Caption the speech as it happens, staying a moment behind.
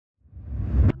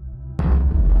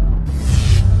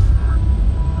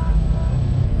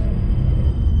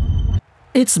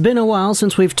It's been a while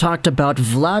since we've talked about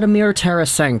VLADIMIR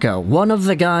TARASENKO, one of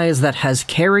the guys that has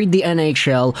carried the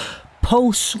NHL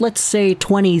post, let's say,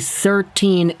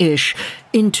 2013-ish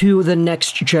into the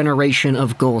next generation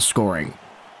of goal scoring.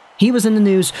 He was in the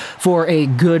news for a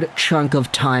good chunk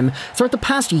of time throughout the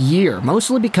past year,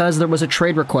 mostly because there was a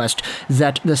trade request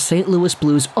that the St. Louis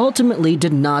Blues ultimately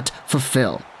did not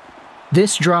fulfill.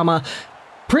 This drama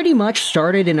pretty much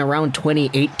started in around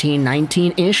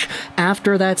 2018-19-ish.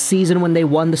 After that season when they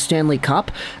won the Stanley Cup,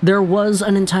 there was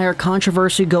an entire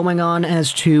controversy going on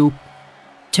as to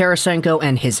Tarasenko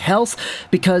and his health,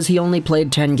 because he only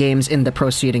played 10 games in the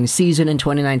preceding season in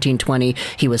 2019-20.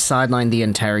 He was sidelined the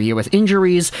entire year with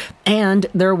injuries, and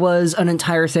there was an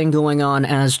entire thing going on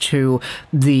as to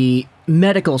the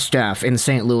medical staff in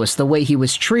St. Louis, the way he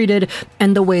was treated,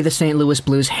 and the way the St. Louis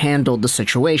Blues handled the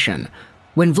situation.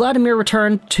 When Vladimir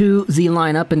returned to the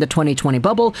lineup in the 2020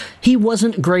 bubble, he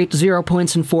wasn't great. 0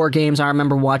 points in 4 games. I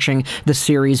remember watching the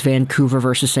series Vancouver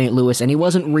versus St. Louis, and he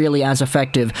wasn't really as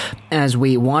effective as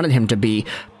we wanted him to be.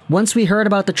 Once we heard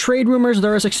about the trade rumors,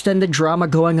 there was extended drama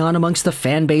going on amongst the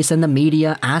fan base and the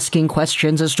media, asking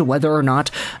questions as to whether or not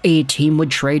a team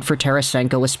would trade for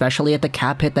Tarasenko, especially at the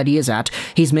cap hit that he is at.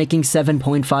 He's making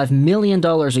 $7.5 million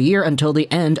a year until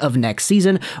the end of next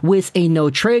season, with a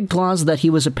no-trade clause that he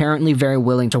was apparently very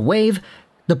willing to waive.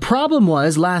 The problem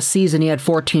was, last season he had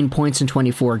 14 points in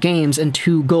 24 games and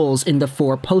 2 goals in the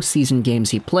 4 postseason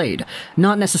games he played.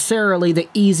 Not necessarily the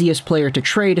easiest player to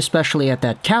trade, especially at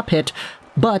that cap hit,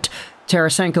 but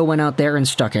Tarasenko went out there and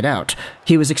stuck it out.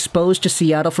 He was exposed to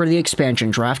Seattle for the expansion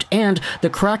draft, and the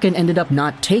Kraken ended up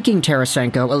not taking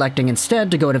Tarasenko, electing instead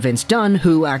to go to Vince Dunn,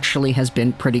 who actually has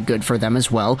been pretty good for them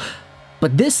as well.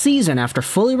 But this season, after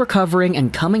fully recovering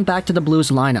and coming back to the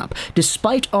Blues lineup,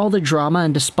 despite all the drama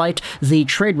and despite the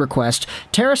trade request,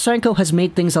 Tarasenko has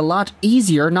made things a lot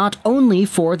easier not only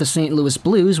for the St. Louis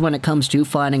Blues when it comes to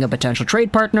finding a potential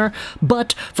trade partner,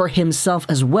 but for himself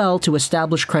as well to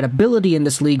establish credibility in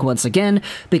this league once again,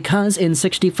 because in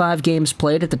 65 games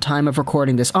played at the time of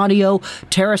recording this audio,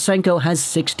 Tarasenko has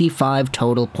 65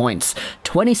 total points,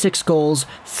 26 goals,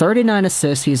 39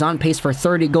 assists. He's on pace for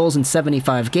 30 goals in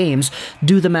 75 games.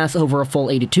 Do the math over a full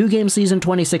 82-game season,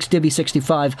 26 divvy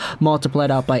 65 multiplied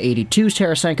out by 82.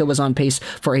 Tarasenko was on pace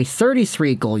for a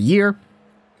 33-goal year,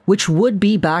 which would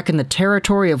be back in the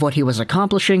territory of what he was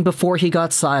accomplishing before he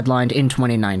got sidelined in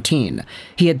 2019.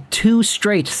 He had 2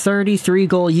 straight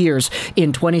 33-goal years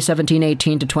in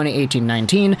 2017-18 to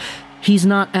 2018-19. He's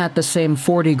not at the same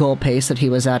 40-goal pace that he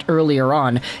was at earlier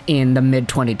on in the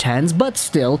mid-2010s, but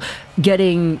still,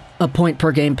 getting a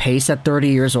point-per-game pace at 30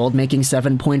 years old, making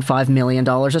 $7.5 million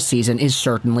a season is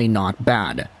certainly not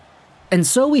bad. And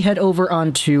so we head over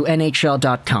onto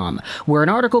NHL.com, where an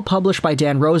article published by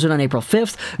Dan Rosen on April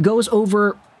 5th goes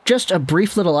over just a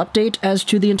brief little update as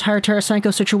to the entire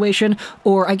Tarasenko situation,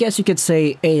 or I guess you could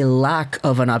say a lack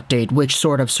of an update, which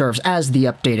sort of serves as the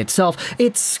update itself.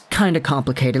 It's kind of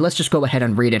complicated. Let's just go ahead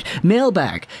and read it.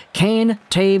 Mailbag. Kane,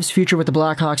 Taves, future with the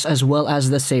Blackhawks, as well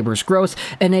as the Sabres growth.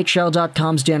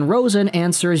 NHL.com's Dan Rosen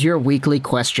answers your weekly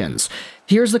questions.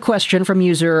 Here's the question from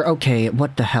user, okay,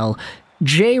 what the hell,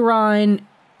 J. Ryan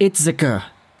Itzika.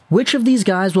 Which of these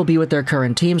guys will be with their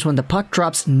current teams when the puck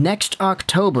drops next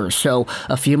October, so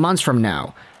a few months from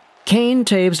now? Kane,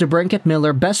 Taves, DeBrincat,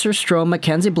 Miller, Besser, Strome,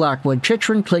 Mackenzie, Blackwood,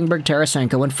 Chychrun, Klingberg,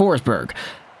 Tarasenko, and Forsberg.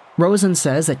 Rosen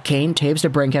says that Kane, Taves,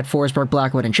 DeBrincat, Forsberg,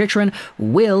 Blackwood, and Chychrun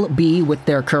will be with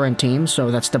their current teams,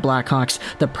 so that's the Blackhawks,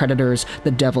 the Predators,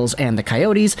 the Devils, and the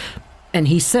Coyotes. And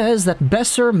he says that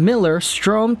Besser, Miller,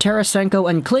 Strome, Tarasenko,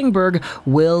 and Klingberg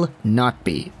will not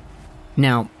be.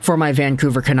 Now, for my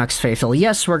Vancouver Canucks faithful,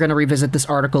 yes, we're going to revisit this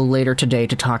article later today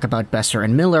to talk about Besser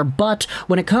and Miller, but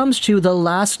when it comes to the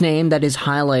last name that is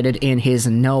highlighted in his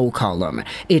no column,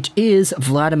 it is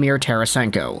VLADIMIR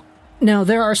TARASENKO. Now,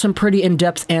 there are some pretty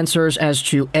in-depth answers as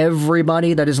to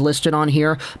everybody that is listed on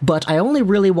here, but I only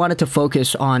really wanted to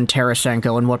focus on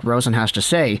Tarasenko and what Rosen has to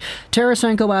say.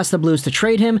 Tarasenko asked the Blues to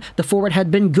trade him. The forward had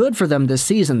been good for them this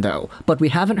season, though, but we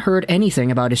haven't heard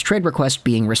anything about his trade request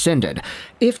being rescinded.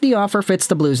 If the offer fits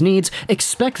the Blues' needs,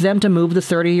 expect them to move the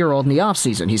 30-year-old in the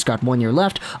offseason. He's got 1 year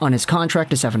left on his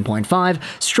contract to 7.5.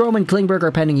 Strome and Klingberg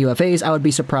are pending UFAs. I would be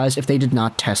surprised if they did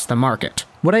not test the market.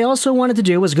 What I also wanted to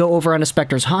do was go over on a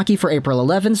Spectre's Hockey for April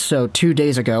 11th, so 2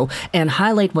 days ago, and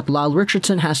highlight what Lyle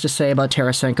Richardson has to say about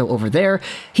Tarasenko over there.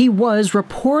 He was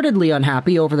reportedly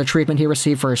unhappy over the treatment he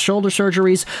received for his shoulder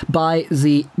surgeries by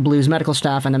the Blues medical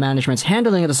staff and the management's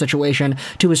handling of the situation.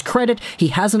 To his credit, he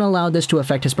hasn't allowed this to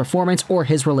affect his performance or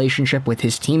his relationship with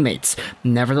his teammates.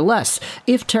 Nevertheless,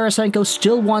 if Tarasenko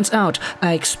still wants out,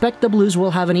 I expect the Blues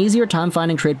will have an easier time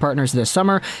finding trade partners this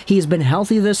summer. He's been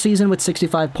healthy this season with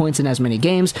 65 points in as many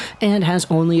games and has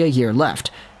only a year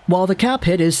left. While the cap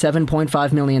hit is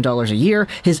 $7.5 million a year,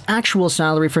 his actual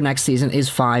salary for next season is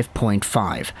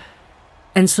 $5.5.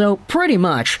 And so, pretty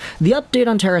much, the update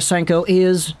on Tarasenko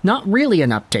is not really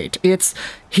an update.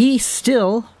 He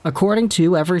still, according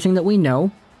to everything that we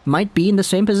know, might be in the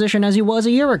same position as he was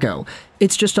a year ago.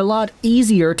 It's just a lot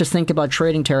easier to think about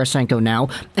trading Tarasenko now,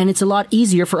 and it's a lot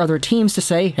easier for other teams to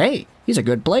say, hey, he's a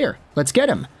good player, let's get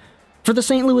him. For the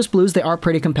St. Louis Blues, they are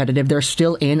pretty competitive. They're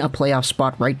still in a playoff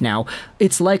spot right now.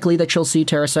 It's likely that you'll see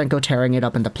Tarasenko tearing it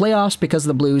up in the playoffs because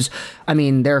the Blues,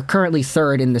 they're currently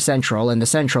third in the Central, and the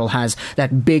Central has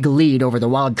that big lead over the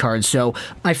wild card, so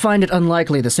I find it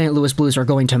unlikely the St. Louis Blues are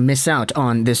going to miss out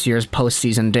on this year's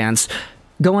postseason dance.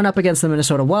 Going up against the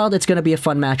Minnesota Wild, it's going to be a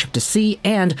fun matchup to see,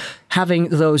 and having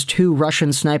those two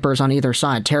Russian snipers on either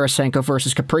side, Tarasenko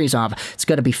versus Kaprizov, it's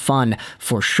going to be fun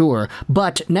for sure.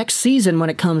 But next season, when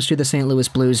it comes to the St. Louis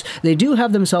Blues, they do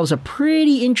have themselves a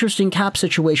pretty interesting cap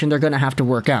situation they're going to have to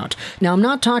work out. Now, I'm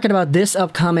not talking about this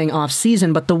upcoming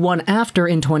offseason, but the one after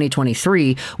in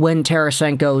 2023, when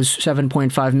Tarasenko's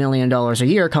 $7.5 million a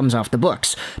year comes off the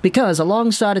books. Because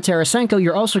alongside of Tarasenko,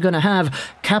 you're also going to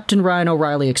have Captain Ryan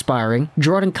O'Reilly expiring,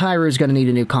 Jordan Kyrou is going to need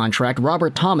a new contract,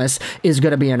 Robert Thomas is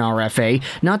going to be an RFA,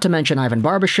 not to mention Ivan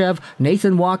Barbashev,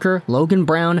 Nathan Walker, Logan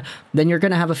Brown. Then you're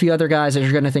going to have a few other guys that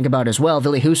you're going to think about as well.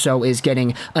 Ville Husso is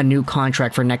getting a new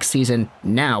contract for next season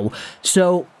now.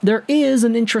 So there is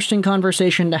an interesting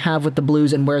conversation to have with the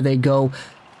Blues and where they go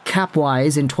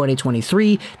cap-wise in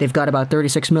 2023. They've got about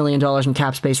 $36 million in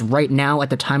cap space right now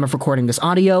at the time of recording this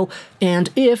audio,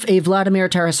 and if a Vladimir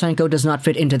Tarasenko does not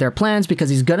fit into their plans, because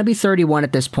he's going to be 31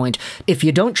 at this point, if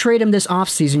you don't trade him this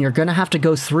offseason, you're going to have to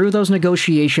go through those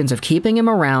negotiations of keeping him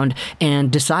around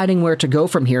and deciding where to go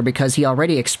from here, because he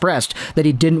already expressed that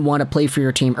he didn't want to play for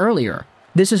your team earlier.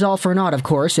 This is all for naught, of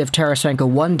course, if Tarasenko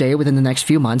one day within the next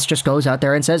few months just goes out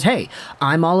there and says, hey,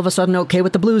 I'm all of a sudden okay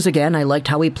with the Blues again, I liked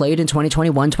how he played in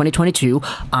 2021, 2022,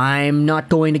 I'm not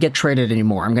going to get traded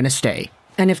anymore, I'm going to stay.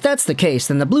 And if that's the case,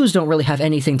 then the Blues don't really have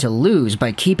anything to lose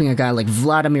by keeping a guy like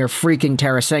Vladimir freaking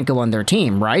Tarasenko on their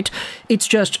team, right? It's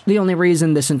just the only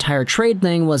reason this entire trade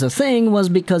thing was a thing was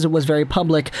because it was very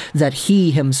public that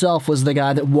he himself was the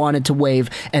guy that wanted to waive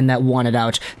and that wanted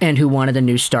out and who wanted a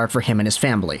new start for him and his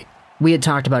family. We had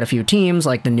talked about a few teams,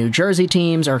 like the New Jersey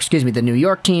teams, or excuse me, the New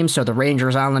York teams, so the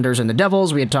Rangers, Islanders, and the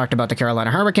Devils. We had talked about the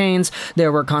Carolina Hurricanes.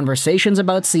 There were conversations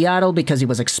about Seattle because he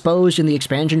was exposed in the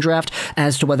expansion draft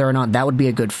as to whether or not that would be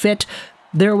a good fit.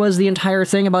 There was the entire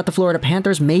thing about the Florida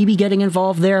Panthers maybe getting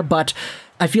involved there, but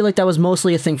I feel like that was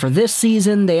mostly a thing for this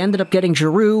season. They ended up getting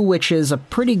Giroux, which is a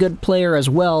pretty good player as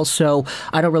well, so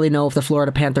I don't really know if the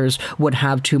Florida Panthers would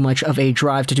have too much of a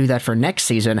drive to do that for next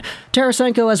season.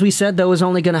 Tarasenko, as we said, though, is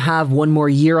only going to have one more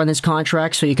year on his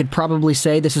contract, so you could probably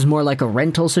say this is more like a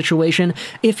rental situation.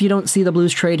 If you don't see the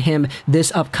Blues trade him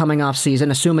this upcoming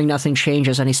offseason, assuming nothing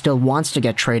changes and he still wants to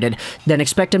get traded, then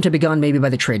expect him to be gone maybe by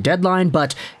the trade deadline,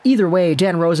 but either way,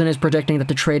 Dan Rosen is predicting that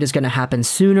the trade is going to happen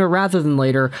sooner rather than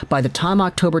later. By the time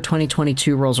October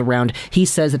 2022 rolls around, he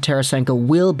says that Tarasenko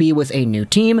will be with a new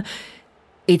team.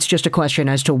 It's just a question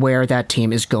as to where that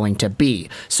team is going to be.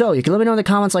 So you can let me know in the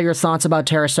comments all your thoughts about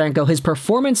Tarasenko, his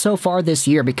performance so far this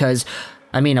year, because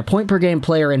a point-per-game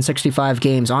player in 65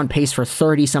 games on pace for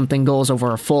 30-something goals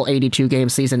over a full 82-game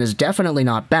season is definitely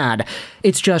not bad.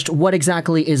 It's just, what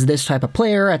exactly is this type of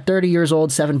player at 30 years old,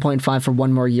 7.5 for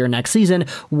one more year next season,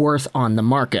 worth on the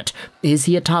market? Is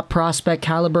he a top prospect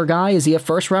caliber guy? Is he a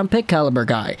first-round pick caliber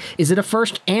guy? Is it a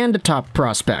first and a top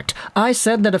prospect? I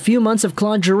said that a few months of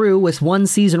Claude Giroux with one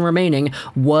season remaining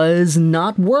was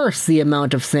not worth the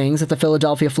amount of things that the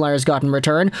Philadelphia Flyers got in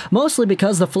return, mostly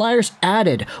because the Flyers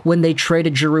added when they traded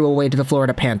Giroux away to the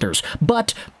Florida Panthers.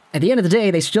 But at the end of the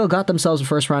day, they still got themselves a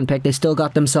first-round pick. They still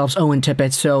got themselves Owen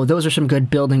Tippett, so those are some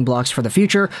good building blocks for the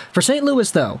future. For St.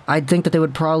 Louis, though, I'd think that they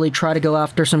would probably try to go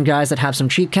after some guys that have some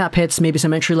cheap cap hits, maybe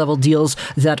some entry-level deals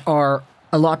that are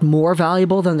a lot more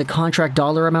valuable than the contract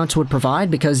dollar amounts would provide,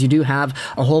 because you do have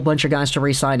a whole bunch of guys to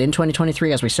re-sign in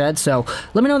 2023, as we said. So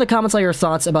let me know in the comments all your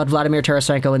thoughts about Vladimir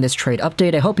Tarasenko in this trade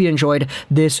update. I hope you enjoyed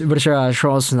this video,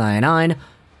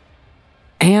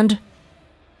 and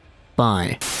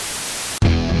bye.